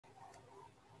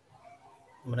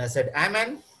When I said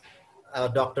Amen,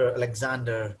 Dr.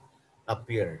 Alexander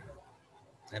appeared.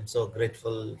 I'm so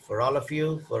grateful for all of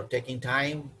you for taking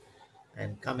time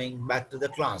and coming back to the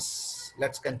class.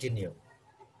 Let's continue.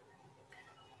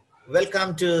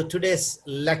 Welcome to today's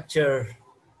lecture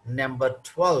number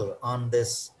 12 on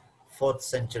this 4th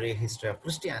century history of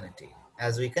Christianity.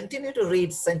 As we continue to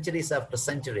read centuries after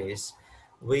centuries,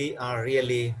 we are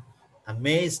really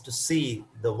amazed to see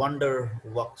the wonder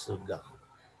works of God.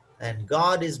 And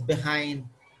God is behind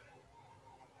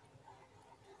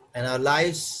in our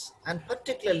lives, and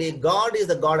particularly God is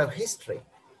the God of history,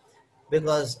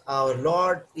 because our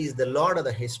Lord is the Lord of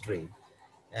the history,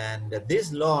 and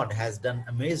this Lord has done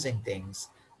amazing things.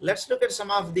 Let's look at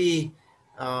some of the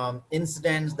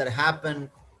incidents that happened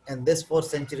in this 4th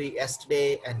century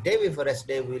yesterday and day before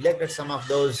yesterday. We looked at some of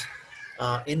those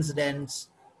incidents,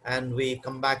 and we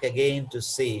come back again to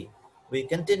see. We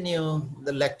continue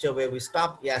the lecture where we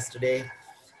stopped yesterday.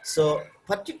 So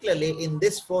particularly in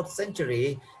this 4th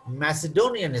century,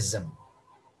 Macedonianism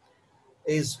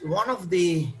is one of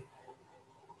the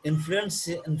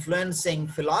influencing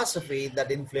philosophy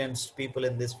that influenced people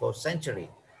in this 4th century.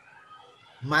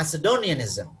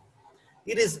 Macedonianism.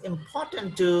 It is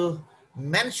important to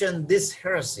mention this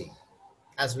heresy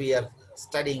as we are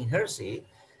studying heresy.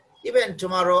 Even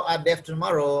tomorrow or day after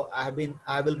tomorrow, I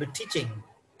will be teaching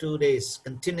 2 days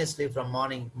continuously from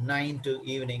morning 9 to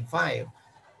evening 5,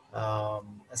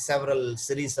 several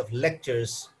series of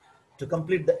lectures to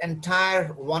complete the entire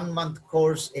 1-month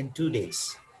course in 2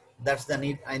 days. That's the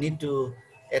need. I need to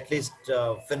at least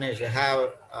have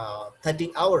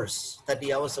 30 hours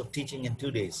of teaching in 2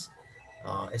 days.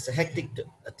 It's a hectic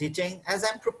teaching. As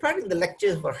I'm preparing the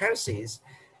lectures for heresies,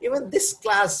 even this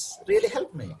class really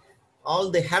helped me. All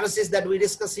the heresies that we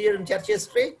discuss here in church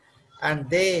history, and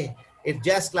it's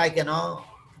just like,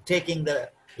 taking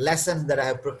the lessons that I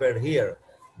have prepared here,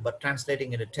 but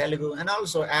translating into Telugu and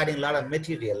also adding a lot of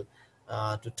material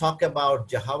to talk about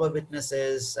Jehovah's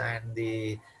Witnesses and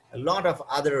a lot of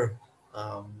other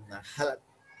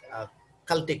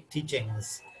cultic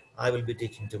teachings I will be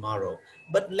teaching tomorrow.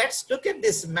 But let's look at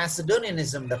this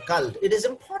Macedonianism, the cult. It is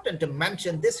important to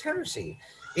mention this heresy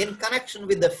in connection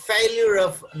with the failure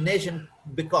of nation,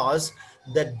 because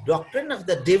the doctrine of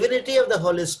the divinity of the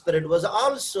Holy Spirit was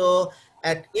also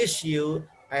at issue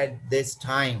at this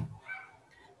time,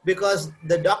 because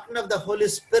the doctrine of the Holy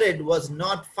Spirit was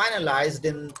not finalized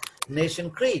in Nation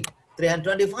Creed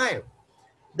 325.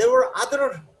 There were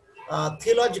other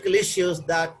theological issues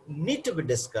that need to be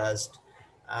discussed.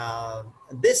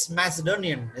 This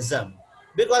Macedonianism,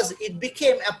 because it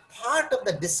became a part of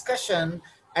the discussion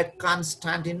at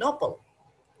Constantinople,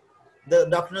 the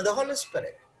doctrine of the Holy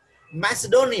Spirit. This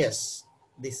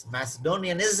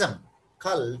Macedonianism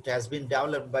cult has been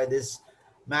developed by this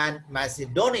man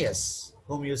Macedonius,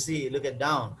 whom you see, look at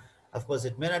down. Of course,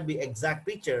 it may not be exact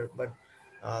picture, but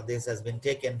this has been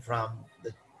taken from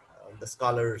the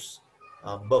scholars'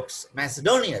 books.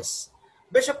 Macedonius,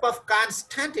 Bishop of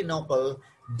Constantinople,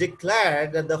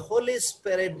 declared that the Holy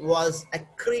Spirit was a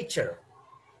creature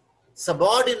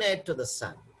subordinate to the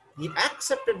Son. He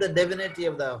accepted the divinity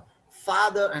of the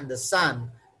Father and the Son,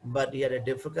 but he had a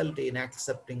difficulty in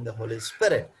accepting the Holy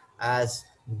Spirit as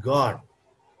God.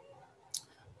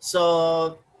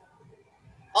 So,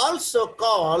 also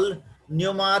called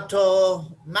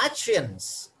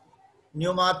pneumatomachians.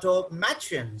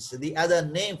 Pneumatomachians, the other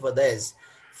name for this,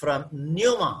 from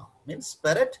pneuma means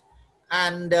spirit,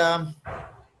 and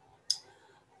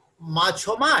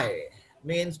machomai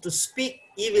means to speak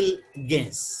evil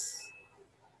against.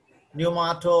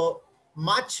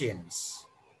 Pneumatomachians,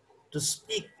 to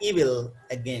speak evil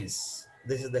against.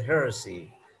 This is the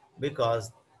heresy,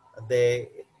 because the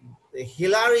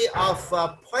Hilary of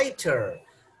Poitiers,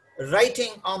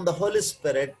 writing on the Holy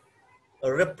Spirit,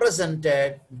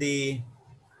 represented the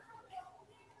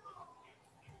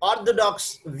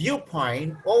Orthodox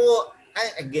viewpoint over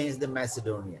against the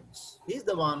Macedonians. He's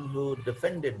the one who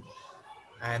defended,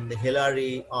 and the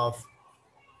Hilary of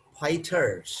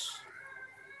Poitiers.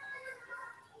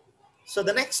 So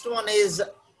the next one is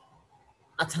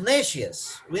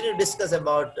Athanasius. We need to discuss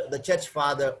about the church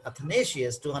father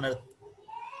Athanasius,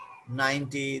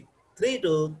 293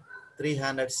 to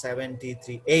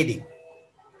 373 AD.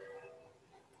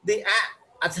 The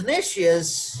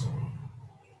Athanasius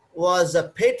was a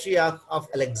patriarch of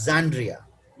Alexandria.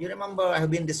 You remember I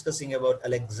have been discussing about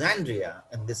Alexandria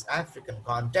in this African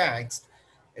context.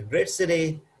 A great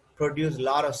city, produced a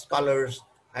lot of scholars,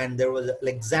 and there was an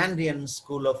Alexandrian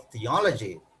school of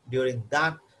theology during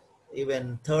that,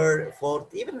 even 3rd,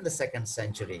 4th, even in the 2nd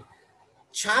century.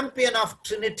 Champion of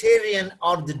Trinitarian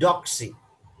orthodoxy.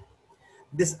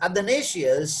 This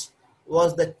Athanasius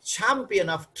was the champion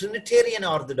of Trinitarian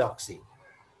orthodoxy.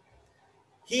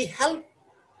 He helped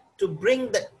to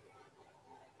bring the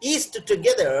East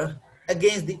together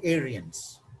against the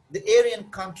Arians. The Arian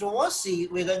controversy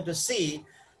we're going to see.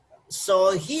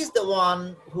 So he's the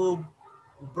one who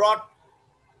brought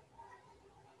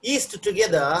East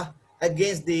together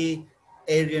against the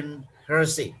Arian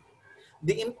heresy.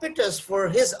 The impetus for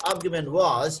his argument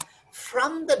was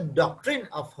from the doctrine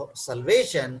of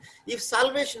salvation. If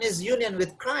salvation is union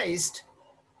with Christ,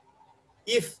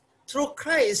 if through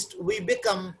Christ we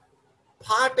become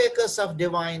partakers of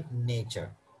divine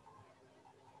nature.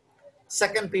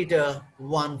 2 Peter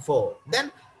 1:4.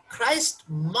 Then Christ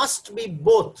must be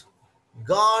both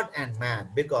God and man,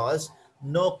 because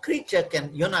no creature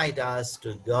can unite us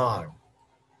to God.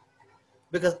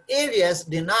 Because Arius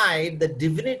denied the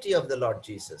divinity of the Lord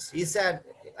Jesus. He said,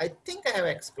 I think I have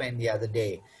explained the other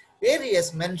day,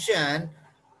 Arius mentioned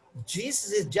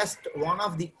Jesus is just one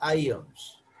of the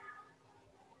ions.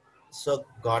 So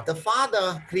God the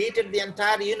Father created the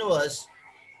entire universe.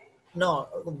 No,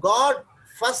 God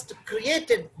first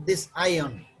created this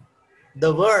ion,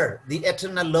 the Word, the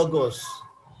eternal Logos.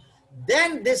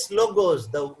 Then this Logos,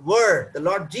 the Word, the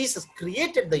Lord Jesus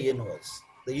created the universe.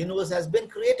 The universe has been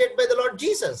created by the Lord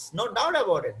Jesus, no doubt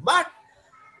about it. But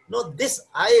no, this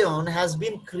ion has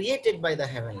been created by the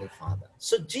Heavenly Father.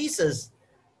 So Jesus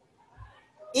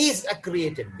is a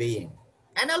created being.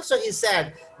 And also he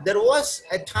said, there was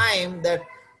a time that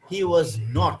he was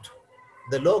not.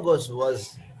 The Logos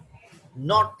was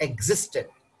not existed.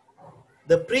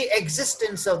 The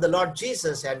pre-existence of the Lord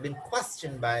Jesus had been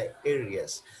questioned by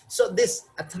Arius. So this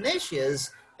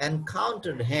Athanasius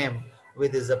encountered him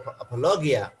with his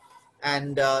apologia,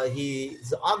 and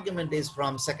his argument is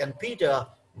from 2 Peter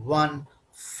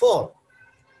 1:4.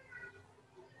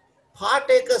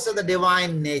 Partakers of the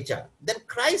divine nature, then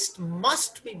Christ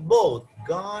must be both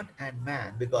God and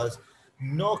man, because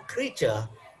no creature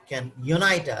can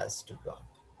unite us to God.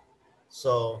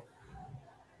 So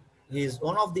he is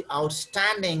one of the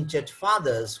outstanding church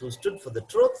fathers who stood for the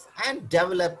truth and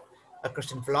developed a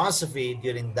Christian philosophy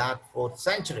during that 4th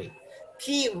century.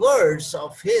 Key words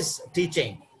of his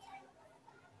teaching: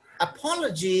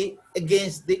 apology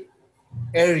against the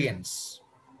Arians.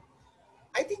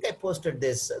 I think I posted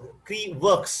this, 3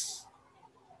 works.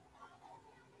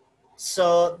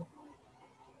 So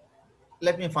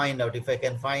let me find out if I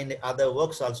can find the other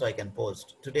works also I can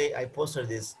post. Today I posted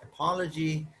this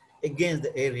apology against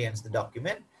the Arians, the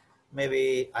document.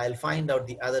 Maybe I'll find out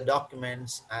the other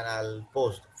documents and I'll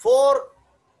post. 4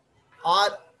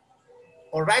 are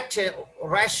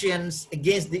orations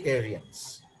against the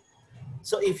Arians.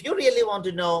 So if you really want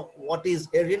to know what is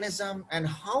Arianism and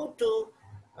how to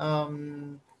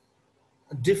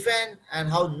defend and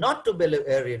how not to believe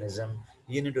Arianism,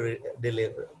 you need to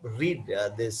read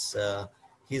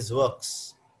his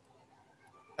works,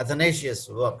 Athanasius'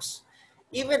 works.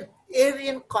 Even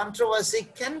Arian controversy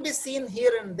can be seen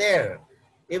here and there,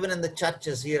 even in the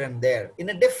churches here and there, in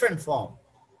a different form.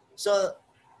 So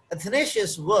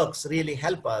Athanasius' works really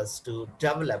help us to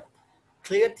develop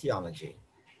clear theology.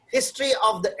 History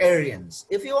of the Arians.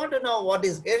 If you want to know what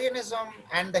is Arianism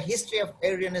and the history of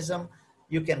Arianism,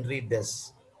 you can read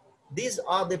this. These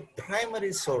are the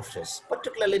primary sources.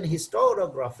 Particularly in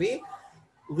historiography,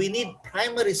 we need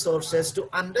primary sources to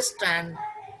understand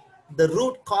the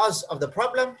root cause of the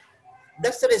problem.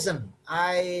 That's the reason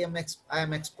I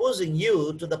am exposing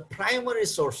you to the primary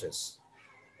sources.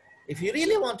 If you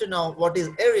really want to know what is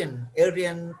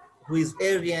Arian, who is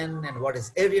Arian, and what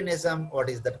is Arianism, what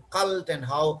is the cult, and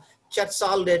how church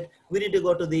solved it, we need to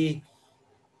go to the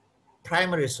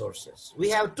primary sources. We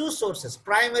have 2 sources: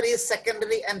 primary,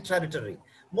 secondary, and tertiary.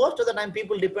 Most of the time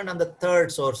people depend on the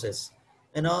third sources.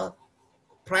 You know,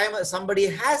 somebody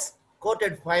has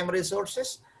quoted primary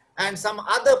sources and some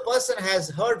other person has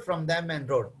heard from them and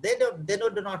wrote. They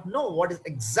do not know what is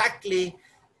exactly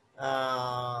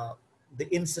the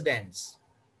incidents.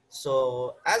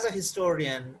 So as a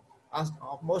historian,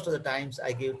 most of the times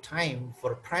I give time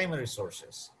for primary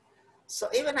sources. So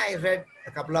even I read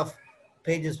a couple of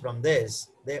pages from this,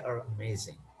 they are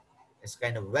amazing. It's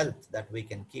kind of wealth that we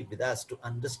can keep with us to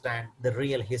understand the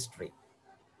real history.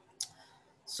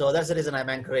 So that's the reason I'm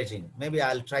encouraging. Maybe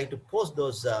I'll try to post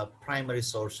those primary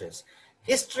sources.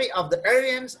 History of the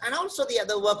Arians, and also the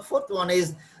other work, 4th one,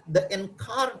 is the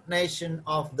incarnation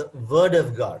of the Word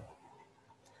of God.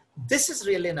 This is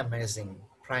really an amazing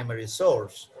primary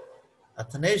source.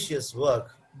 Athanasius'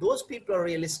 work, those people are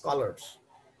really scholars.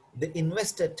 They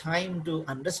invested time to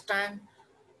understand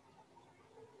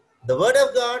the Word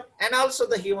of God and also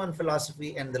the human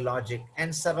philosophy and the logic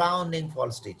and surrounding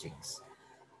false teachings.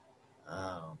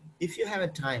 if you have a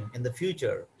time in the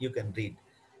future, you can read.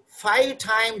 5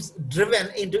 times driven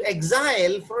into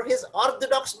exile for his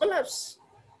orthodox beliefs.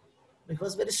 He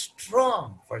was very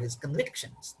strong for his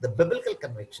convictions, the biblical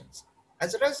convictions.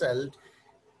 As a result,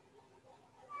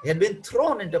 he had been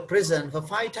thrown into prison for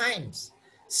 5 times,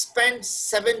 spent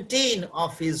 17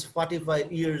 of his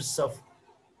 45 years of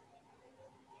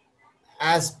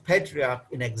as patriarch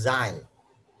in exile.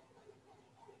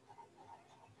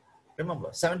 Remember,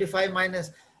 75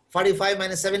 minus 45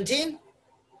 minus 17?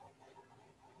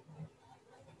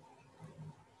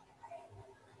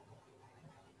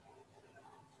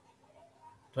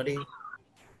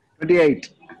 28.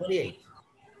 28.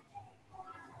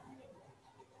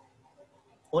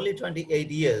 Only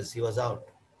 28 years he was out.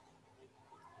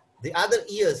 The other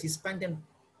years he spent in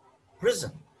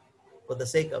prison for the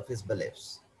sake of his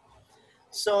beliefs.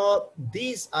 So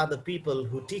these are the people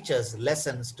who teach us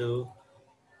lessons to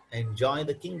enjoy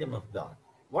the kingdom of God.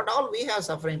 What all we have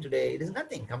suffering today, it is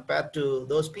nothing compared to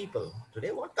those people.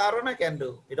 Today, what Corona can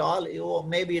do, it all,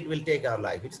 maybe it will take our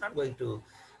life. It's not going to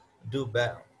do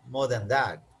more than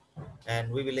that. And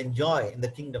we will enjoy in the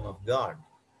kingdom of God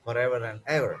forever and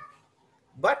ever.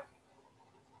 But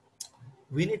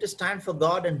we need to stand for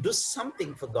God and do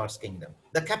something for God's kingdom.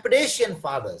 The Cappadocian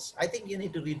fathers, I think you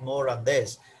need to read more on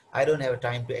this. I don't have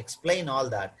time to explain all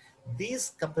that.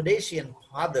 These Cappadocian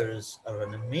fathers are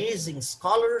an amazing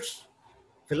scholars,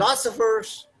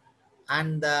 philosophers,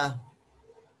 and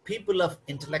people of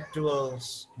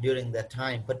intellectuals during that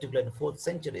time, particularly in the 4th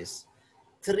centuries.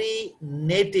 3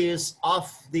 natives of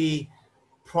the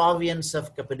province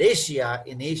of Cappadocia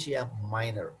in Asia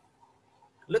Minor.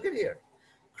 Look at here.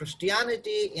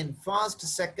 Christianity in 1st,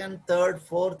 2nd, 3rd,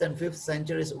 4th, and 5th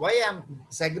centuries. Why I'm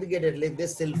segregated like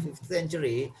this till 5th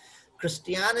century?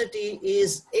 Christianity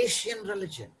is Asian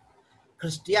religion.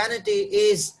 Christianity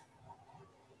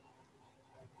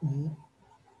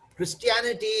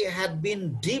had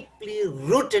been deeply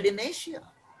rooted in Asia,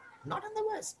 not in the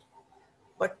West.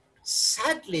 But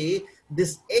sadly,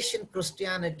 this Asian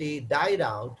Christianity died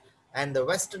out, and the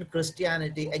Western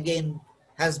Christianity again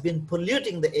has been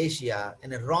polluting the Asia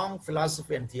in a wrong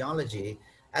philosophy and theology.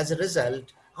 As a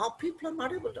result, our people are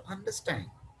not able to understand.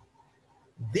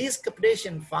 These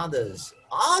Cappadocian fathers,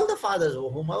 all the fathers,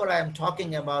 whomever I am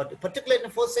talking about, particularly in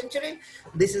the 4th century,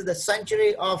 this is the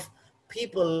century of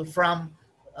people from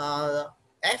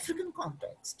African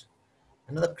context.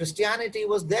 You know, the Christianity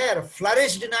was there,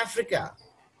 flourished in Africa,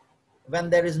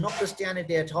 when there is no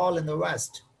Christianity at all in the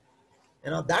West. You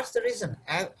know, that's the reason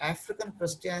African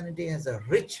Christianity has a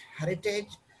rich heritage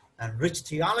and rich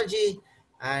theology,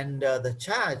 and the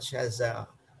church has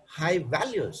high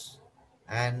values.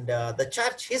 And the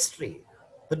church history,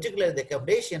 particularly the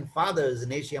Cappadocian fathers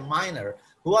in Asia Minor,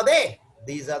 who are they?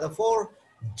 These are the 4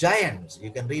 giants. You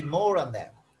can read more on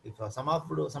them. If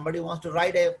somebody wants to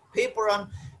write a paper on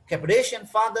Cappadocian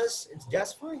fathers, it's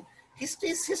just fine. History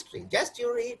is history. Just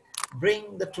you read,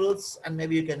 bring the truths, and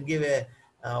maybe you can give a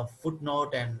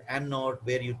footnote and endnote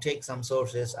where you take some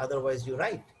sources. Otherwise, you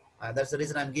write. That's the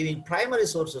reason I'm giving primary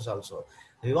sources also.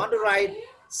 If you want to write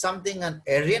something on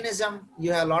Arianism,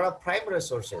 you have a lot of primary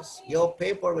sources. Your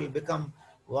paper will become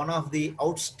one of the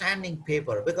outstanding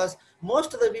paper, because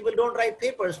most of the people don't write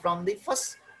papers from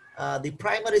the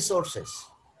primary sources.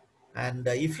 And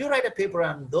if you write a paper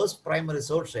on those primary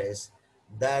sources,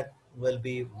 that will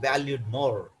be valued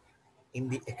more in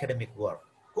the academic work.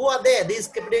 Who are they? These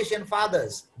Cappadocian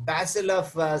fathers. Basil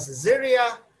of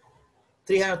Caesarea,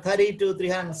 330 to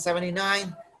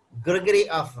 379. Gregory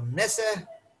of Nyssa,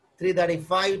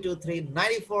 335 to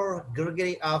 394.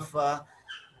 Gregory of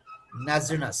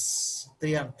Nazianzus,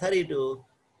 330 to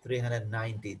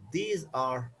 390. These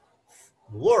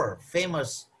were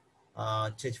famous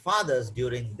church fathers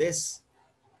during this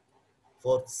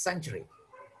 4th century.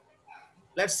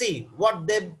 Let's see what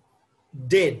they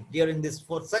did during this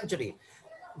 4th century.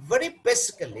 Very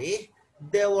basically,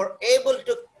 they were able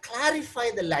to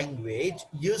clarify the language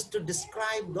used to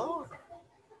describe God.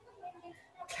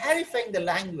 Clarifying the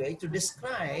language to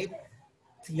describe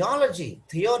theology,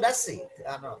 theodicy,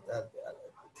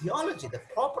 theology, the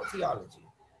proper theology,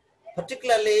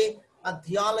 particularly a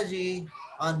theology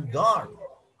on God.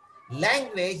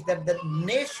 Language that the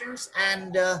nations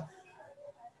and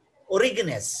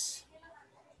Origenes,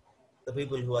 the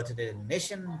people who attended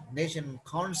nation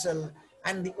council,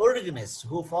 and the Origenists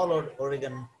who followed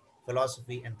Origen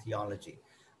philosophy and theology,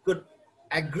 could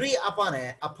agree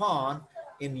upon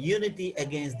in unity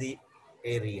against the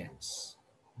Arians.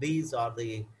 These are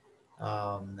the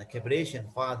Cappadocian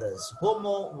fathers,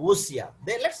 homoousia.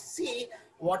 Let's see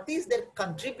what is their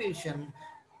contribution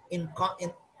in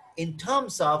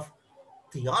terms of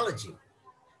theology.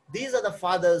 These are the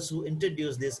fathers who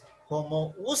introduced this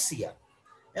homoousia.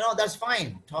 That's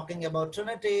fine, talking about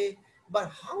Trinity, but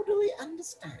how do we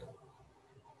understand?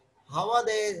 How are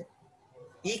they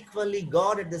equally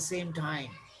God at the same time?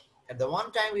 At the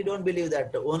one time, we don't believe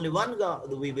that only one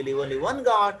God, we believe only one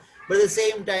God, but at the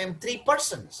same time, three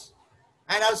persons.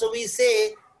 And also we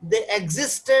say they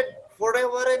existed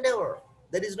forever and ever.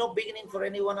 There is no beginning for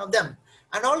any one of them.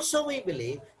 And also we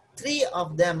believe three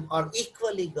of them are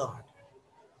equally God.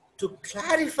 To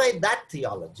clarify that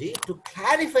theology, to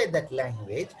clarify that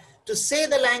language, to say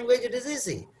the language, it is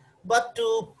easy. But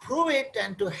to prove it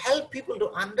and to help people to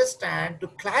understand, to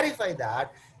clarify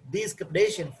that, these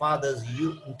Cappadocian fathers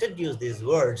introduce these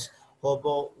words,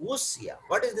 homoousia.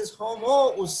 What is this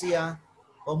homoousia?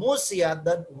 Homoousia,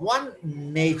 the one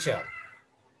nature,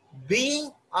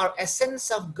 being or essence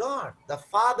of God, the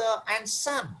Father and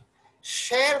Son,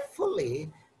 share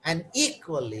fully and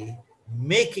equally,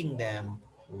 making them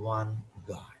one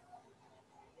God.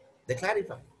 They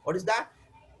clarify. What is that?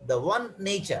 The one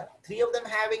nature, three of them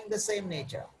having the same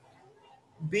nature,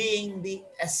 being the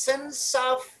essence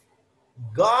of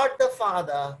God the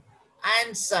Father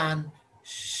and Son,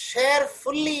 share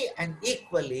fully and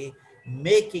equally,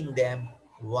 making them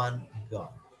one God.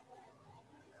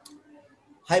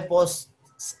 Hypostasis.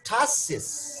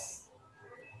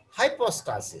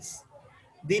 Hypostasis.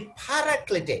 The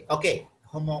paraclete. Okay,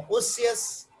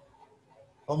 homoousios.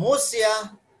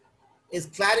 Homoousia is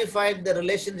clarified the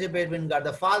relationship between God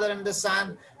the Father and the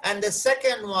Son. And the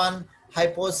second one,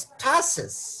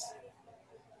 hypostasis.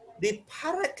 The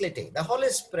paraclete, the Holy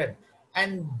Spirit,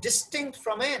 and distinct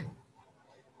from Him,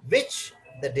 which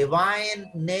the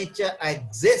divine nature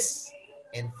exists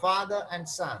in Father and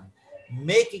Son,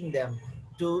 making them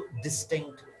two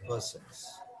distinct persons.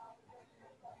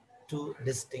 Two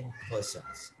distinct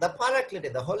persons. The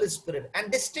Paraclete, the Holy Spirit,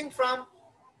 and distinct from,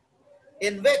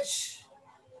 in which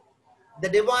the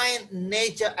divine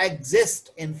nature exists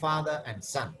in Father and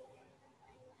Son.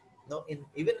 No,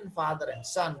 even in Father and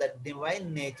Son, that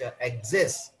divine nature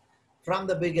exists from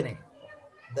the beginning.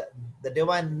 The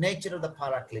divine nature of the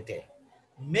Paraclete,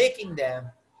 making them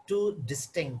two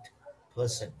distinct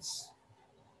persons.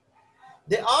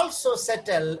 They also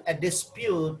settle a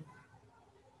dispute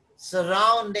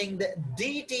surrounding the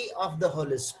deity of the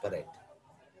Holy Spirit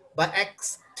by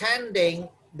extending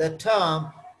the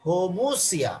term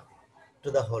homoousia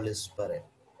to the Holy Spirit.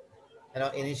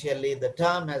 Initially the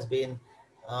term has been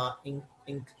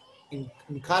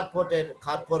incorporated,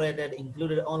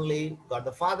 included only God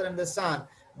the Father and the Son,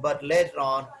 but later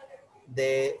on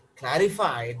they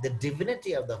clarified the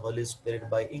divinity of the Holy Spirit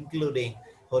by including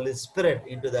Holy Spirit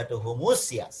into that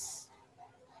homoousias.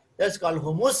 That's called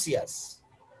homoousias.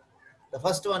 The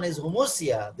first one is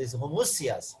homoousia, these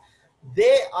homoousias.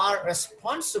 They are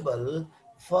responsible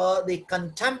for the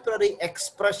contemporary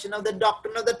expression of the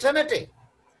doctrine of the Trinity.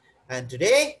 And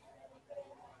today,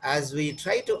 as we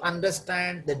try to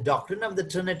understand the doctrine of the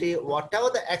Trinity, whatever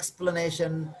the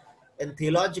explanation in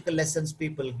theological lessons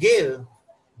people give,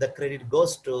 the credit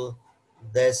goes to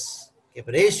this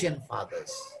Cappadocian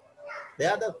fathers. They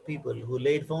are the people who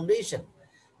laid foundation.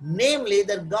 Namely,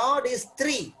 that God is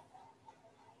three.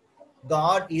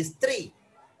 God is three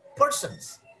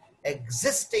persons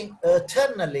existing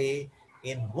eternally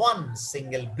in one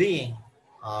single being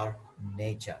or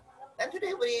nature. And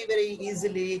today very, very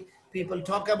easily people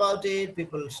talk about it,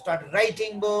 people start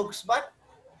writing books, but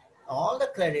all the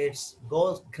credit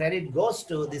goes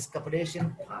to these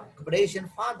Cappadocian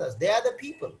fathers. They are the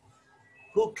people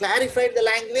who clarified the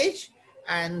language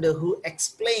and who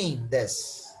explained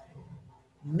this.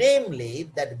 Namely,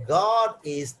 that God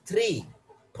is three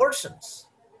persons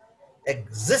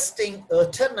existing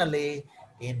eternally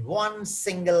in one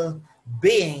single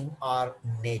being or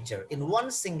nature. In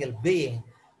one single being,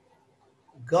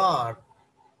 God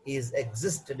is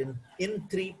existed in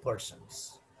three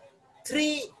persons.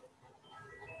 Three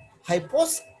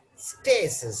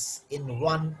hypostases in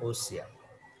one ousia.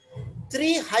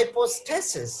 Three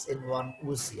hypostases in one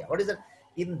ousia. What is that?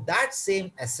 In that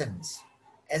same essence.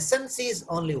 Essence is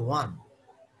only one,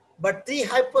 but three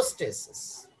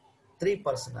hypostases, three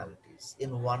personalities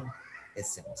in one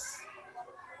essence.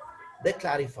 They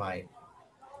clarified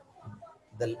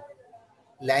the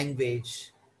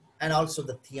language and also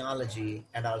the theology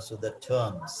and also the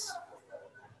terms.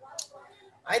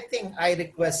 I think I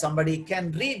request somebody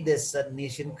can read this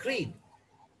Nicene Creed.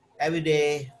 Every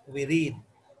day we read,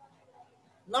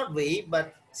 not we,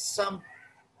 but some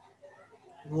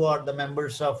who are the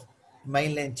members of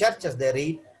mainline churches, they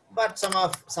read, but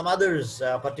some others,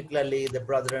 particularly the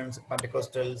Brethren,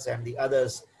 Pentecostals and the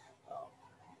others,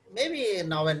 maybe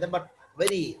now and then, but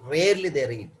Very rarely they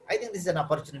read. I think this is an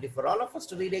opportunity for all of us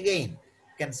to read again.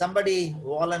 Can somebody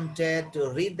volunteer to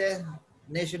read the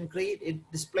Nation Creed? It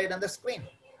displayed on the screen.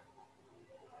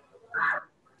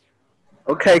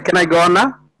 Okay, can I go on now?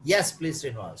 Yes, please,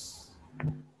 Srinivas.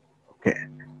 Okay.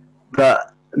 The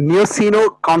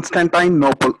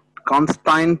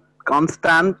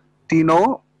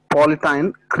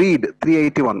Constantinopolitan Creed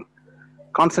 381.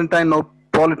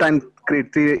 Constantinopolitan Creed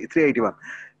 381.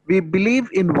 We believe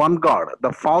in one God,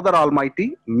 the Father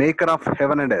Almighty, maker of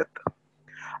heaven and earth,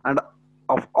 and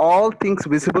of all things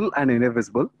visible and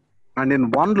invisible, and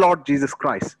in one Lord Jesus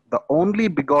Christ, the only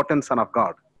begotten Son of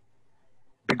God,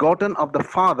 begotten of the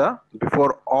Father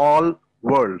before all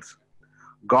worlds,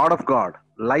 God of God,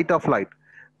 light of light,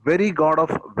 very God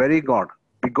of very God,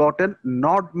 begotten,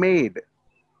 not made,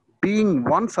 being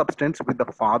one substance with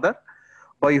the Father,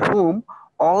 by whom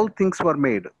all things were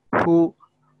made, who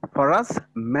for us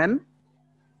men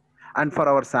and for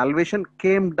our salvation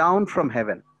came down from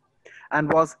heaven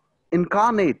and was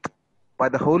incarnate by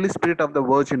the Holy Spirit of the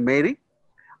Virgin Mary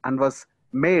and was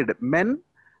made man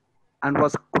and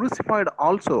was crucified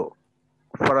also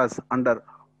for us under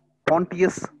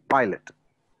Pontius Pilate.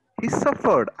 He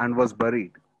suffered and was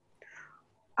buried.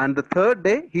 And the third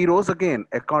day he rose again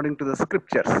according to the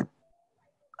scriptures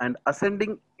and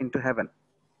ascending into heaven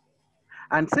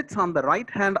and sits on the right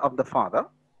hand of the Father.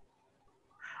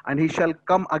 And he shall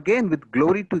come again with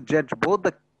glory to judge both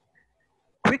the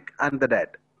quick and the dead,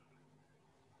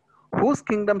 whose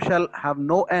kingdom shall have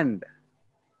no end.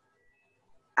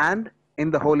 And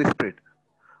in the Holy Spirit,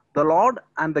 the Lord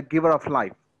and the giver of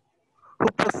life,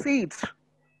 who proceeds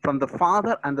from the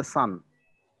Father and the Son,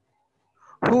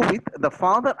 who with the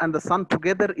Father and the Son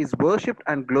together is worshipped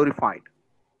and glorified,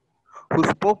 who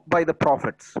spoke by the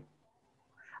prophets.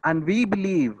 And we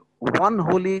believe one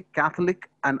holy Catholic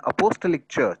and Apostolic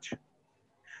Church.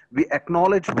 We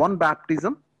acknowledge one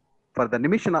baptism for the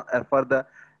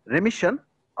remission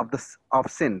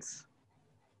of sins,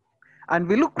 and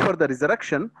we look for the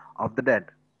resurrection of the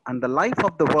dead and the life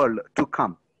of the world to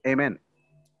come. Amen.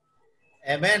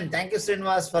 Amen. Thank you,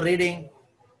 Srinivas, for reading.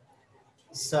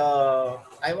 So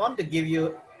I want to give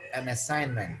you an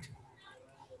assignment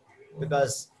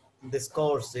because this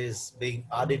course is being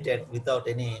audited without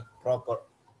any proper,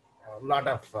 lot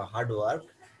of hard work,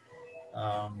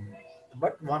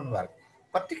 but one work.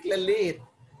 Particularly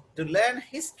to learn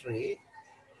history,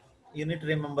 you need to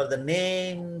remember the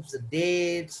names, the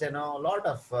dates, a lot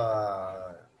of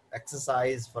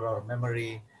exercise for our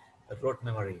memory, rote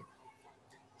memory.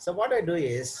 So what I do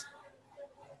is,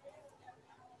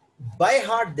 by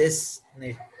heart this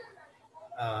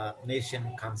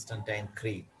Nation Constantine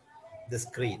Creed, this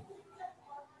creed.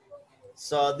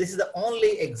 So this is the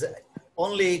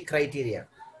only criteria.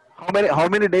 How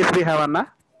many days we have,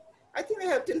 Anna? I think we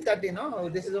have till 30, no?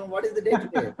 This is what is the day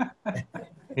today?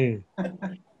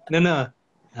 No.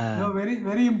 No,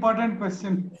 very important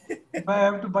question. If I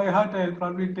have to by heart, I'll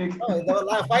probably take. No,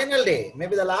 the final day,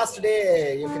 maybe the last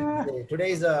day. You can say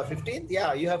today is 15th.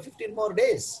 Yeah, you have 15 more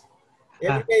days.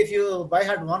 Every day, if you by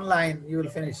heart one line, you will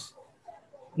finish.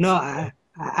 No,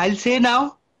 I'll say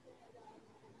now.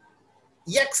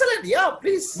 Yeah, excellent. Yeah,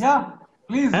 please. Yeah,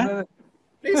 please, Huh? brother.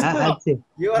 Please. I'll say.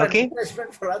 You are Okay. an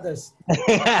encouragement for others.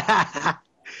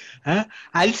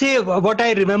 I'll say what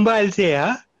I remember. I'll say.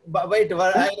 But wait,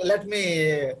 let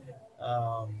me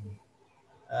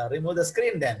remove the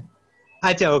screen then.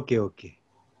 Acha,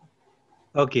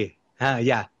 okay.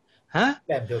 Yeah. Huh?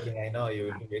 I'm joking. I know you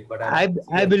will do it, but I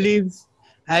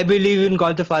believe in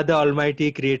God the Father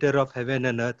Almighty, creator of heaven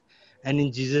and earth, and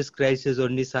in Jesus Christ, his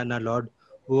only Son, our Lord,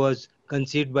 who was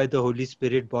conceived by the Holy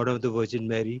Spirit, born of the Virgin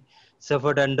Mary,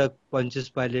 suffered under Pontius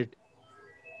Pilate,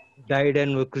 died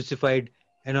and was crucified,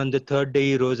 and on the third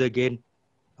day he rose again,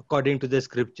 according to the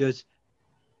scriptures,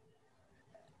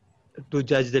 to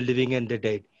judge the living and the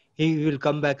dead. He will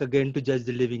come back again to judge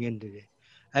the living and the dead.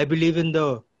 I believe in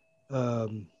the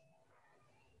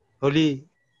holy.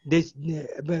 This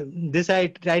I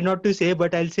try not to say,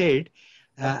 but I'll say it.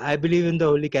 I believe in the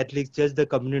Holy Catholic Church, the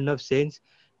communion of saints,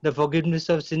 the forgiveness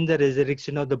of sin, the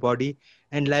resurrection of the body,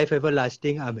 and life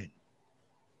everlasting. Amen.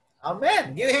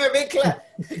 Amen. Give him a big clap.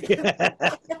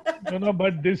 No,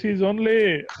 but this is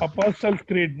only Apostles'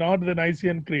 Creed, not the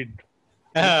Nicene Creed.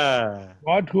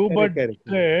 What Hubert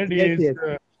said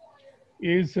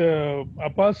is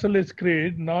Apostles'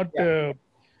 Creed, not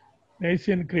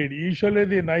Nicene Creed. Usually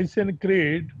the Nicene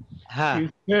Creed is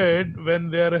said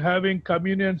when they are having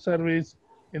communion service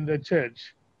in the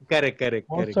church. Correct.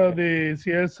 Most of the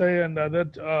CSI and other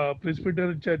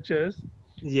Presbyterian churches,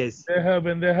 yes,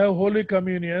 when they have Holy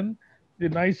Communion, the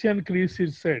Nicene Creed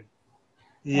is said.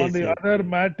 On the other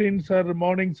matins or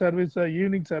morning service or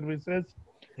evening services,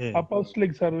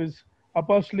 apostolic service,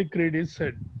 apostolic creed is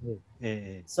said.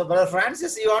 So, Brother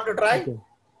Francis, you want to try?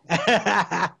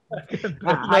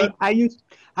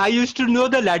 I used to know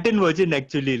the Latin version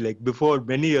actually, like before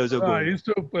many years ago. I used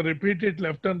to repeat it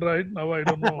left and right. Now I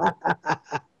don't know.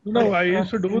 No, I used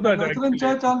to do in the that Lutheran actually.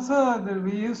 church also,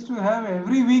 we used to have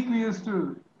every week we used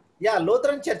to. Yeah,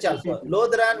 Lutheran church also.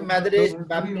 Lutheran, Methodist,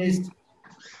 Baptist.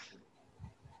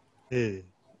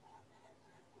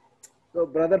 So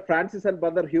Brother Francis and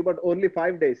Brother Hubert only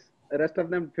 5 days. The rest of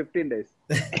them 15 days.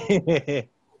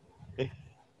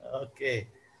 Okay.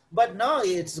 But no,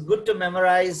 it's good to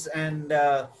memorize and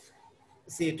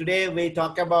see, today we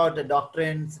talk about the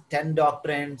doctrines, 10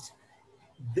 doctrines.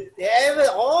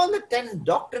 All the 10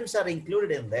 doctrines are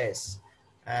included in this.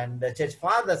 And the church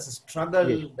fathers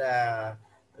struggled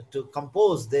to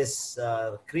compose this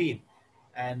creed.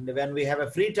 And when we have a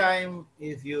free time,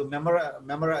 if you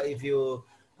if you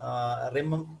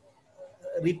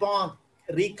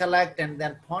recollect and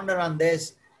then ponder on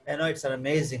this, it's an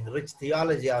amazing, rich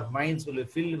theology. Our minds will be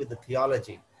filled with the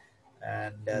theology.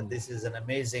 And this is an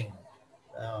amazing...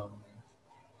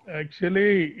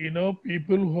 Actually,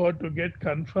 people who are to get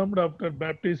confirmed after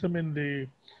baptism in the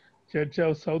Church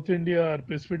of South India or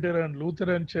Presbyterian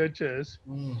Lutheran churches,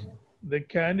 the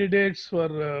candidates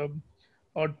are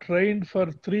trained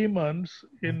for 3 months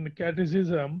in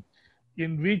catechism,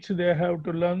 in which they have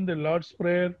to learn the Lord's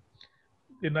Prayer,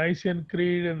 the Nicene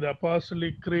Creed and the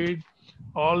Apostolic Creed,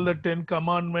 all the 10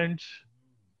 commandments,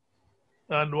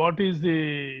 and what is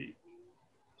the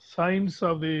signs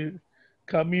of the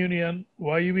communion,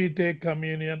 why we take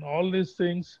communion, all these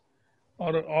things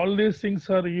are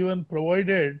even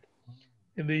provided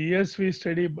in the ESV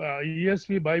study,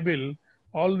 ESV Bible.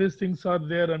 All these things are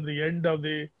there at the end of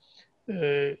the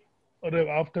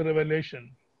after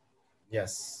Revelation.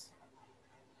 Yes,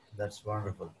 that's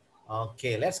wonderful.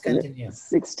 Okay, let's continue.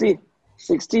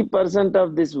 60%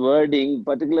 of this wording,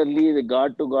 particularly the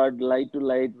God to God, light to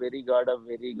light, very God of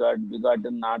very God,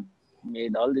 begotten, not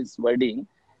made, all this wording,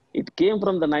 it came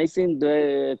from the Nicene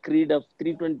Creed of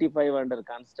 325 under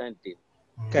Constantine.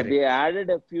 So they added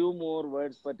a few more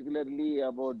words, particularly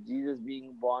about Jesus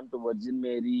being born to Virgin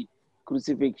Mary,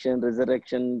 crucifixion,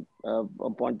 resurrection,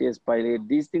 Pontius Pilate.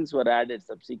 These things were added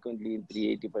subsequently in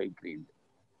 385 Creed.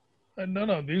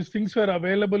 No, these things were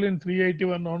available in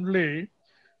 381 only.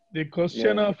 The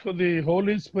question of the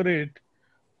Holy Spirit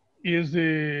is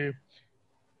the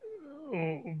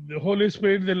Holy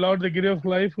Spirit, the Lord, the giver of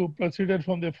life, who proceeded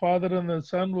from the Father and the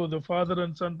Son, who the Father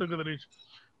and Son together is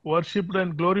worshipped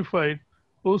and glorified,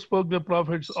 who spoke the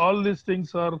prophets. All these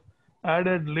things are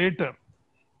added later.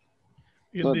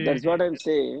 So that's what I'm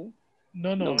saying.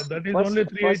 No, that is only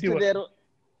 381.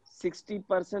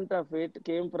 60% of it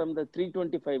came from the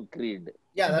 325 Creed.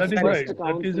 Yeah, that is right.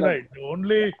 That is right.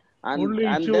 Only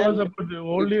issue was about the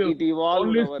it evolved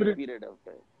Holy over Spirit. a period of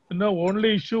time. No,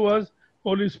 only issue was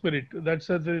Holy Spirit. That's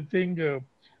the thing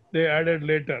they added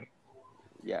later.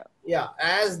 Yeah,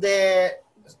 as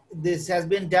this has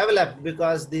been developed,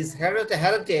 because these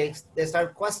heretics, they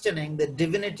start questioning the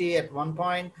divinity at one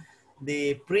point,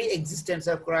 the pre-existence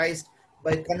of Christ,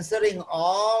 by considering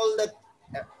all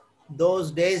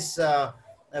those days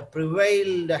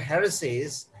prevailed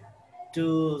heresies.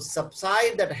 To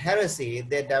subside that heresy,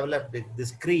 they developed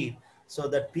this creed so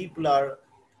that people are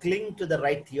cling to the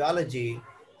right theology.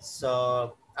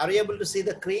 So, are you able to see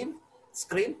the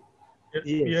screen?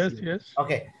 Yes.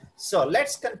 Okay, so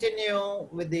let's continue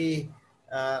with the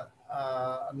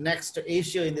next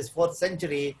issue in this 4th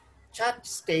century,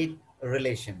 church-state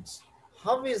relations.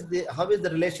 How is the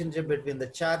relationship between the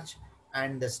church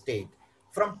and the state,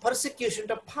 from persecution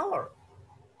to power?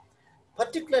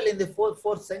 Particularly in the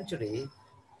 4th century,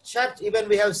 church, even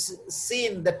we have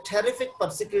seen the terrific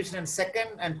persecution in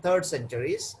 2nd and 3rd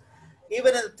centuries.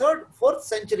 Even in the 4th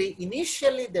century,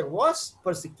 initially there was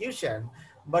persecution,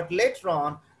 but later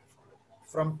on,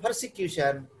 from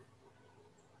persecution,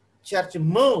 church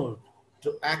moved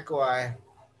to acquire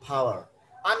power.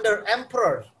 Under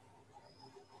Emperor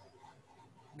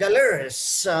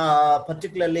Galerius,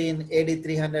 particularly in AD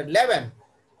 311,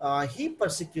 he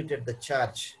persecuted the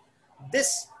church.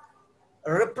 This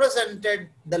represented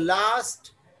the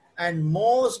last and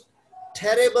most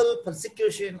terrible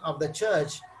persecution of the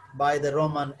church by the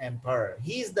Roman Emperor.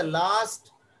 He is the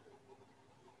last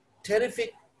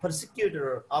terrific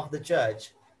persecutor of the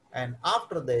church, and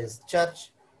after this,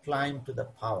 church climbed to the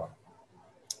power.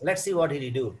 Let's see what did he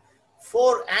do.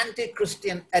 4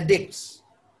 anti-Christian edicts,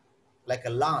 like a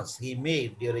laws he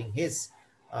made during his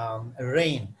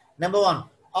reign. Number 1,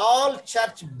 all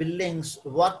church buildings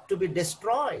were to be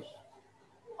destroyed.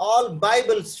 all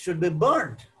Bibles should be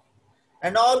burned,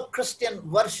 and all Christian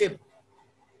worship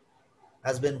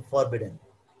has been forbidden.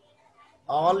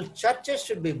 All churches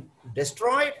should be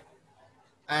destroyed,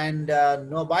 and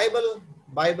no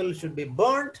Bible should be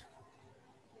burnt,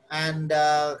 and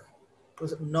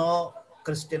no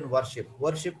Christian worship.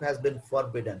 Worship has been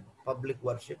forbidden, public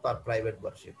worship or private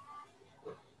worship.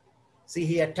 See,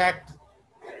 he attacked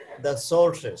the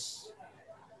sources.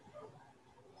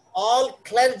 All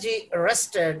clergy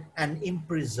arrested and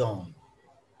imprisoned.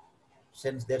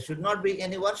 Since there should not be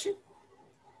any worship,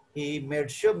 he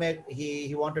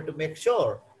wanted to make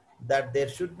sure that there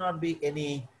should not be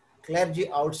any clergy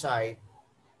outside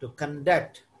to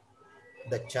conduct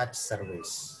the church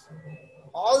service.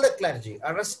 All the clergy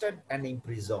arrested and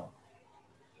imprisoned.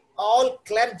 All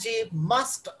clergy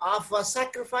must offer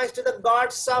sacrifice to the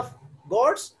gods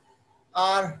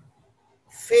or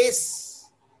face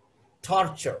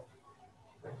torture.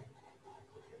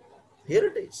 Here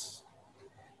it is.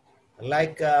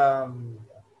 Like the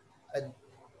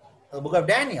book of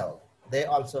Daniel, they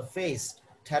also faced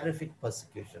terrific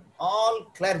persecution. All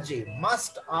clergy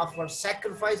must offer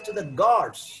sacrifice to the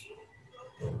gods.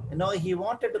 You know, he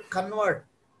wanted to convert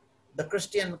the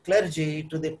Christian clergy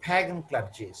to the pagan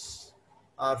clergies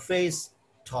or face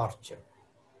torture.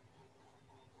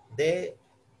 They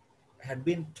had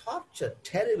been tortured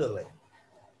terribly,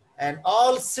 and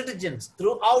all citizens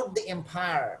throughout the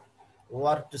empire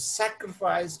were to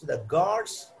sacrifice to the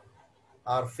gods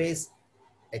or face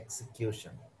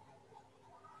execution.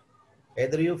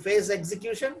 Either you face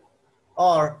execution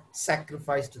or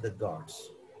sacrifice to the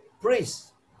gods.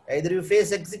 Priests, either you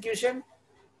face execution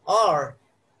or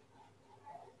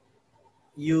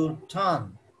you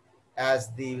turn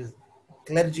as the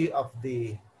clergy of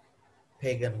the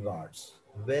pagan gods.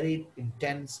 Very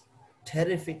intense,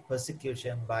 terrific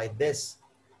persecution by this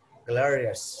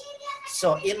Galerius.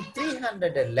 So in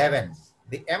 311,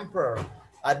 the emperor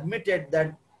admitted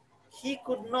that he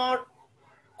could not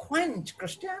quench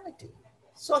Christianity.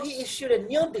 So he issued a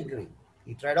new decree.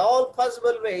 He tried all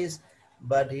possible ways,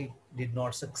 but he did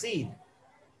not succeed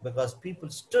because people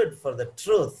stood for the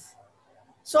truth.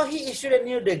 So he issued a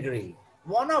new decree,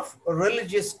 one of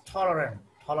religious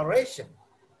toleration.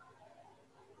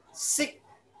 Sick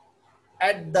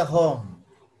at the home,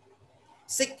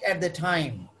 sick at the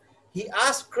time, he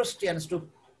asked Christians to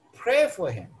pray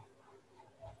for him.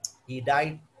 He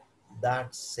died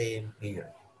that same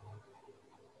year.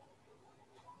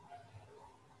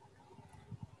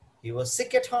 He was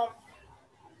sick at home,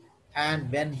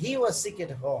 and when he was sick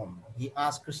at home, he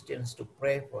asked Christians to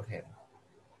pray for him.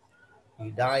 He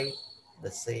died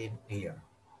the same year.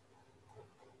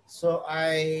 So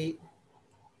I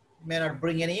may not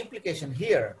bring any implication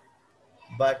here,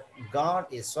 but God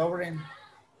is sovereign.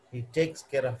 He takes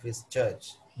care of his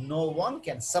church. No one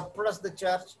can suppress the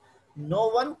church. No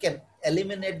one can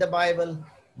eliminate the Bible.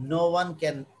 No one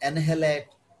can annihilate,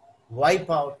 wipe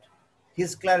out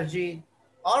his clergy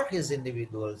or his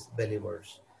individuals,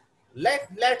 believers.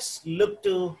 Let's look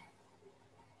to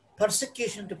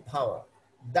persecution to power.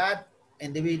 That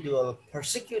individual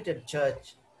persecuted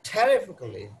church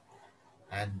terrifically,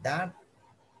 and that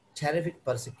terrific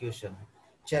persecution,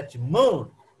 church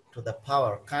moved to the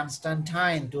power.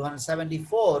 Constantine,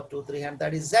 274 to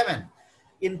 337.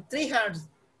 In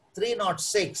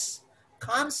 306,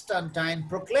 Constantine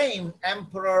proclaimed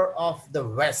emperor of the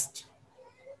West.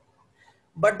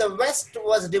 But the West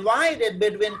was divided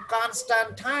between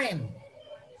Constantine,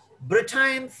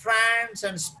 Britain, France,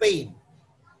 and Spain.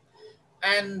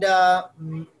 And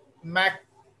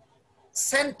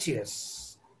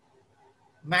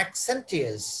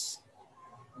Maxentius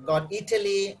got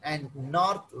Italy and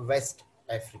Northwest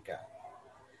Africa.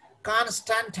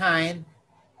 Constantine,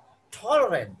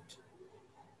 tolerant.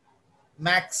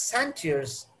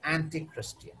 Maxentius,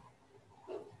 anti-Christian.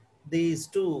 These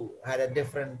two had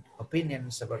different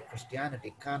opinions about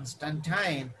Christianity.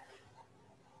 Constantine,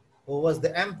 who was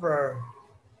the emperor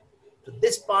to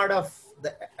this part of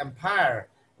the empire,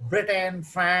 Britain,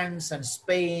 France, and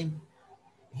Spain,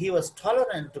 he was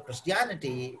tolerant to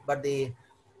Christianity, but the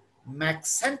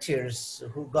Maxentius,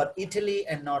 who got Italy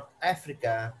and North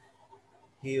Africa,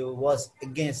 he was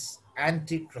against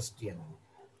anti-Christian.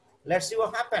 Let's see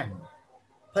what happened.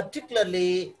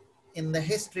 Particularly in the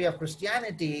history of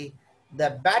Christianity,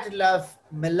 the Battle of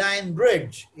Milan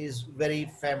Bridge is very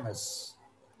famous.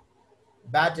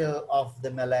 Battle of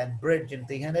the Milan Bridge in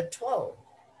 312.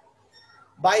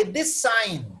 By this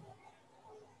sign,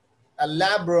 a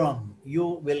labrum you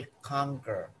will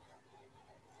conquer.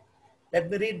 Let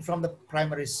me read from the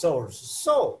primary source.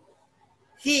 So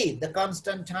he, the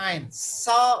Constantine,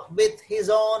 saw with his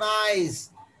own eyes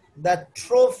the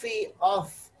trophy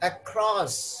of a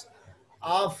cross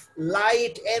of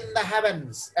light in the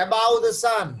heavens above the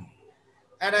sun,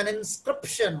 and an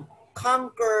inscription,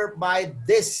 "Conquer by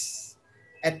this,"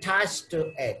 attached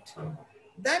to it.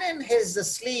 Then in his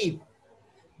sleep,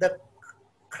 the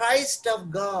Christ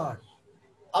of God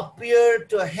appeared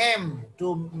to him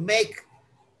to make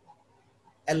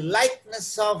a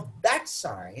likeness of that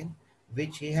sign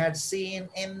which he had seen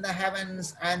in the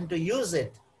heavens, and to use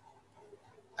it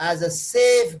as a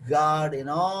safeguard in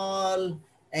all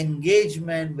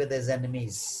engagement with his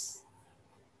enemies.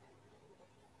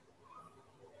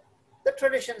 The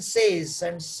tradition says,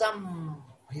 and some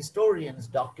historians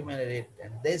documented it,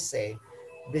 and they say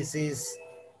this is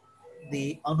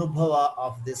the anubhava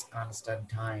of this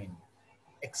Constantine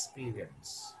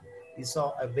experience. He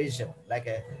saw a vision, like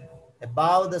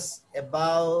above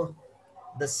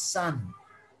the sun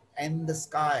in the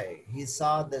sky. He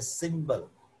saw the symbol.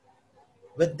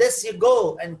 With this you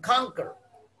go and conquer.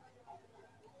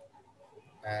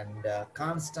 And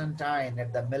Constantine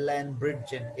at the Milan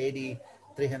Bridge in AD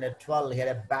 312, he had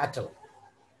a battle.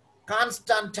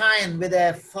 Constantine, with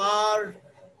a far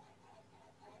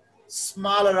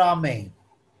smaller army,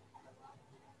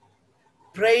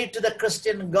 prayed to the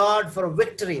Christian God for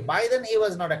victory. By then he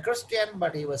was not a Christian,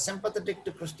 but he was sympathetic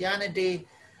to Christianity.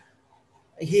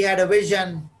 He had a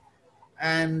vision,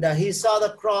 and he saw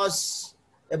the cross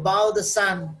above the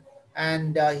sun,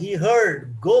 and he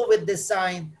heard, "Go with this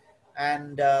sign."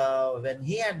 And when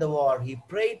he had the war, he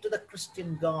prayed to the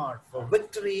Christian God for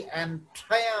victory and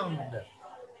triumphed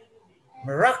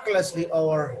miraculously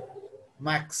over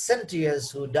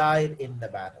Maxentius, who died in the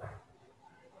battle.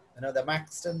 You know, the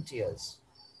Maxentius,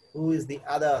 who is the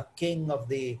other king of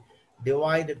the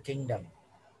divided kingdom,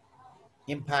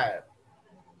 empire.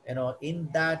 You know, in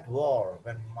that war,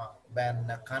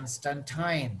 when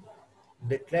Constantine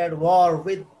declared war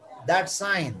with that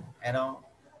sign, you know,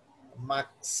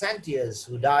 Maxentius,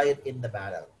 who died in the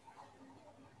battle,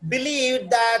 believed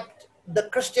that the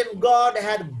Christian God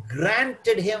had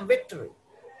granted him victory.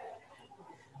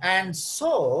 And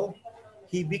so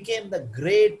he became the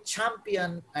great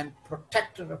champion and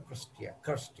protector of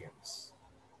Christians.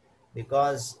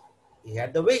 Because he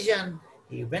had the vision,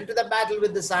 he went to the battle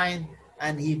with the sign,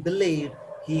 and he believed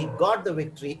he got the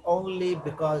victory only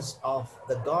because of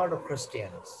the God of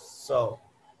Christians. So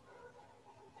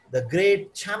the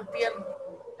great champion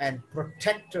and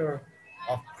protector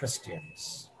of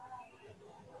Christians.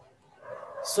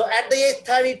 So at the age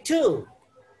 32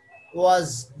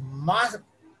 was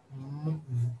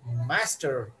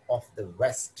master of the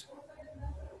West,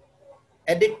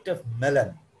 Edict of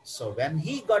Milan. So when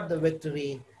he got the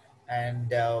victory, and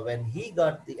when he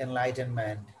got the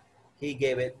enlightenment, he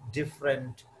gave a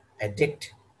different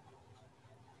edict,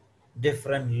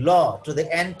 different law to the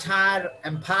entire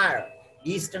empire.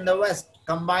 East and the West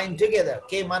combined together,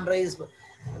 came under his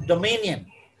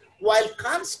dominion. While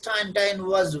Constantine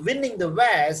was winning the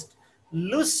West,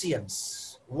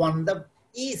 Lucians won the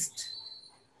East,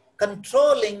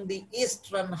 controlling the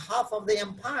eastern half of the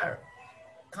empire.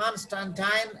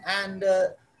 Constantine and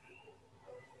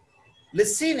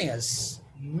Licinius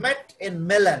met in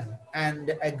Milan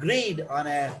and agreed on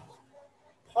a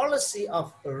policy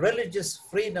of religious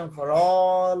freedom for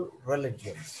all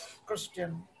religions,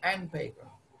 Christian and pagan.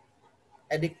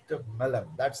 Edict of Milan,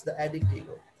 that's the edict he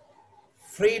got.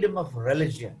 Freedom of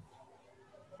religion,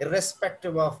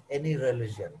 irrespective of any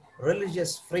religion.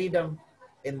 Religious freedom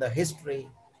in the history,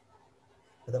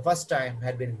 for the first time,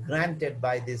 had been granted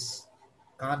by this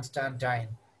Constantine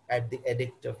at the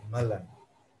Edict of Milan.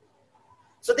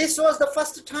 So this was the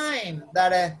first time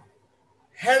that a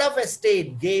head of a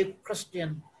state gave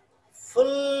Christian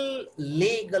full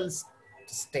legal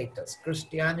status.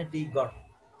 Christianity got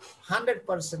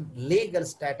 100% legal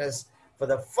status for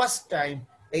the first time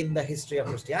in the history of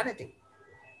Christianity.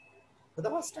 For the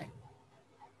first time,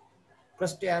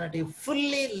 Christianity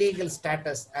fully legal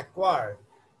status acquired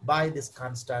by this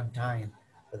Constantine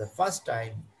for the first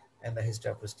time in the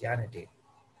history of Christianity.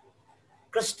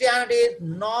 Christianity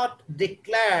not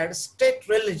declared state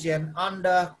religion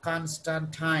under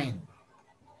Constantine,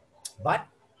 but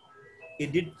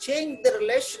it did change the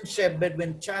relationship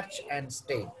between church and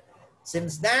state.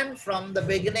 Since then, from the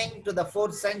beginning to the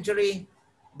 4th century,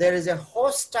 there is a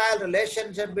hostile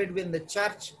relationship between the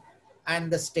church and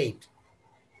the state.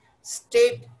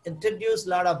 State introduced a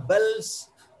lot of bills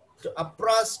to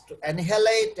oppress, to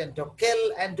annihilate, and to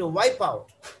kill, and to wipe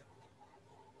out.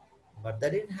 But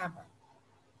that didn't happen.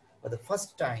 For the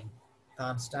first time,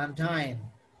 Constantine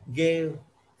gave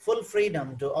full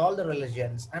freedom to all the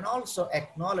religions and also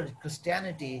acknowledged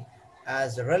Christianity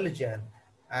as a religion,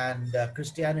 and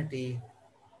Christianity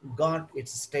got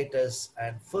its status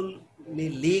and fully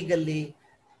legally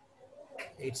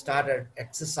it started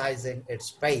exercising its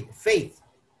faith.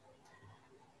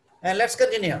 And let's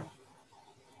continue.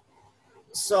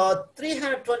 So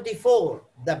 324,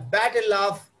 the Battle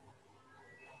of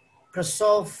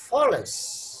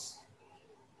Chrysopolis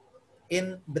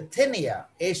in Bithynia,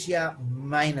 Asia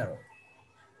Minor.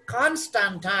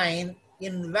 Constantine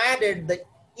invaded the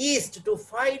east to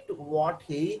fight what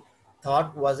he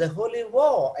thought was a holy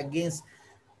war against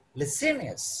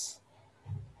Licinius,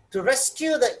 to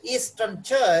rescue the Eastern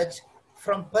Church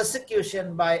from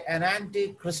persecution by an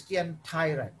anti-Christian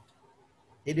tyrant.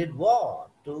 He did war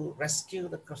to rescue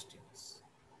the Christians.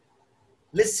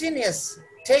 Licinius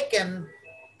taken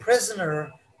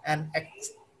prisoner and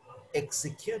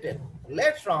executed.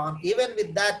 Later on, even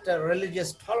with that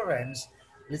religious tolerance,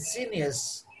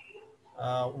 Licinius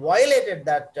violated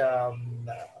that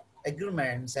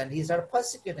agreements and he started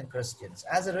persecuting Christians.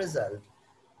 As a result,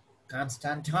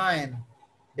 Constantine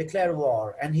declared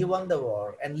war and he won the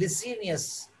war, and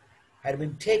Licinius had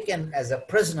been taken as a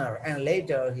prisoner and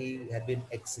later he had been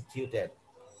executed.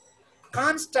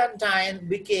 Constantine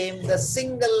became the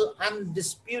single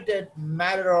undisputed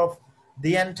matter of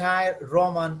the entire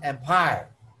Roman Empire.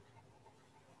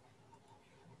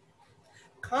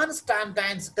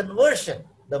 Constantine's conversion,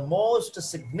 the most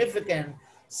significant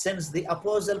since the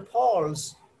Apostle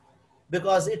Paul's,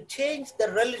 because it changed the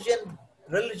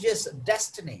religious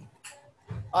destiny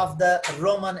of the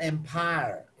Roman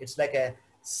Empire. It's like a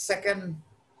second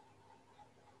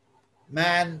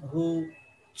man who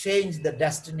changed the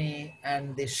destiny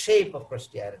and the shape of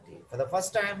Christianity. For the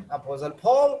first time, Apostle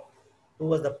Paul, who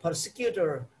was the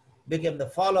persecutor, became the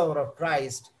follower of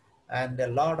Christ, and a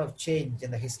lot of change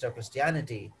in the history of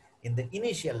Christianity in the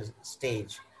initial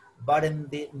stage. But in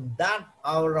that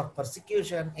hour of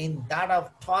persecution, in that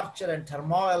of torture and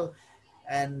turmoil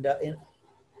and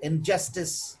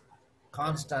injustice,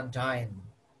 Constantine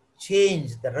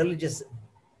changed the religious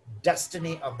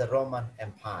destiny of the Roman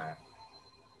Empire.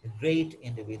 A great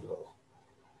individual.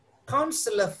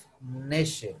 Council of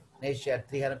Nicaea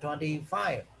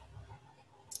 325.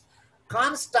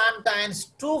 Constantine's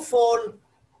twofold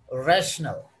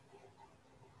rationale.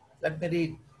 Let me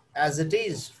read as it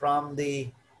is from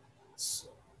the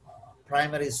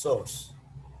primary source.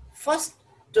 First,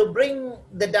 to bring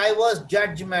the diverse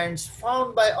judgments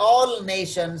found by all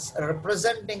nations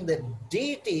representing the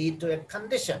deity to a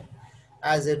condition,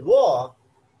 as it were,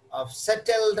 of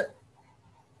settled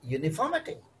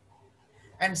uniformity.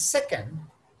 And second,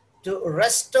 to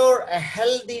restore a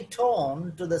healthy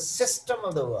tone to the system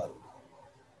of the world,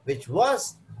 which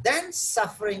was then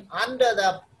suffering under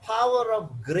the power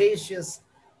of gracious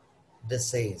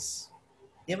disease.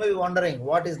 You may be wondering,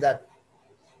 what is that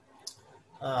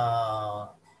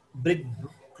big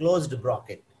closed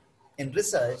bracket? In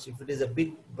research, if it is a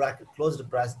big bracket, closed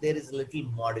bracket, there is a little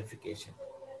modification.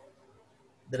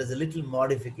 There is a little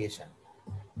modification.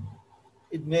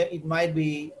 It might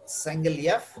be single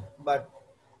F, but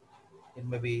it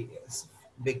may be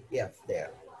big F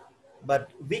there.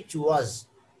 But which was,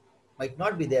 might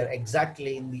not be there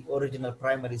exactly in the original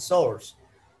primary source,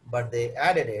 but they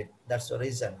added it. That's the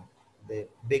reason, the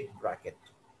big bracket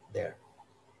there.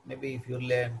 Maybe if you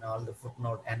learn all the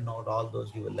footnote, endnote, all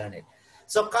those, you will learn it.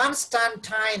 So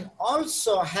Constantine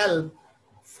also helped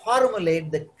formulate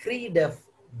the creed of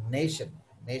nation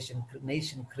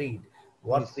creed,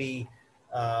 what we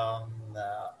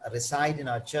recite in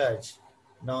our church.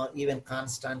 Now, even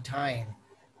Constantine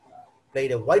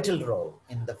played a vital role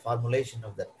in the formulation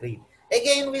of that creed.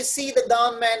 Again, we see the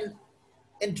government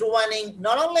intervening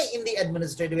not only in the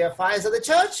administrative affairs of the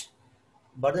church,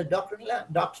 but the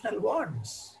doctrinal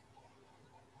ones.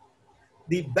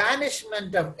 The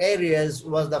banishment of Arius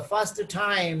was the first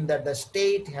time that the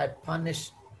state had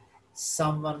punished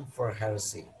someone for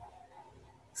heresy.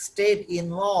 State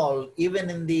involved even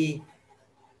in the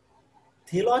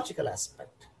theological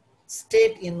aspect.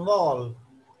 State involved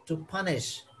to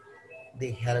punish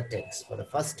the heretics. For the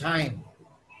first time,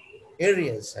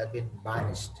 Arius had been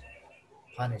punished.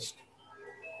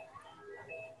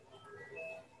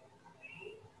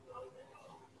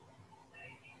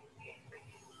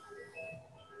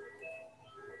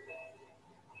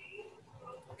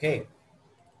 Okay,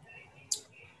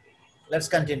 let's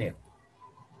continue.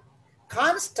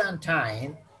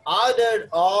 Constantine ordered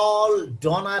all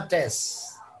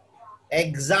Donatists,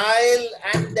 exile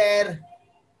and their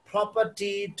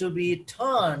property to be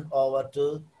turned over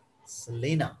to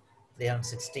Selina,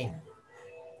 316.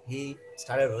 He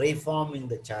started reforming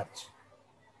the church.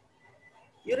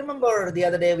 You remember the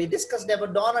other day we discussed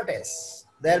about Donatists,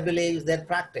 their beliefs, their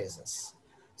practices.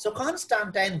 So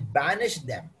Constantine banished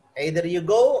them. Either you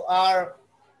go or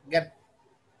get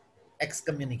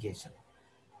excommunication.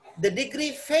 The decree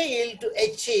failed to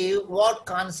achieve what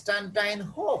Constantine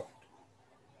hoped: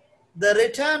 the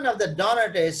return of the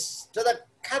Donatists to the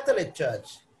Catholic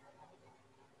Church.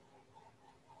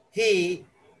 He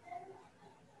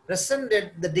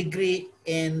rescinded the decree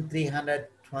in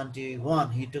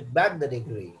 321. He took back the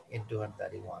decree in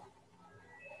 231.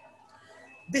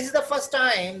 This is the first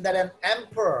time that an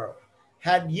emperor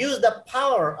had used the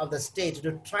power of the state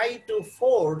to try to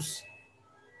force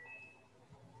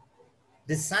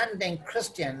dissenting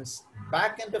Christians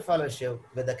back into fellowship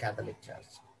with the Catholic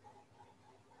Church.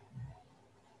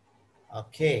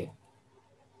 Okay,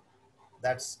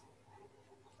 that's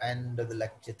end of the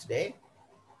lecture today.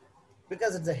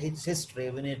 Because it's a history,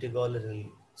 we need to go a little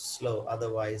slow,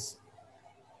 otherwise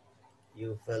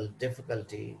you feel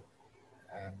difficulty.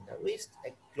 And we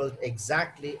closed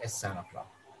exactly at 7 o'clock.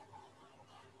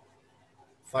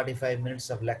 45 minutes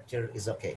of lecture is okay.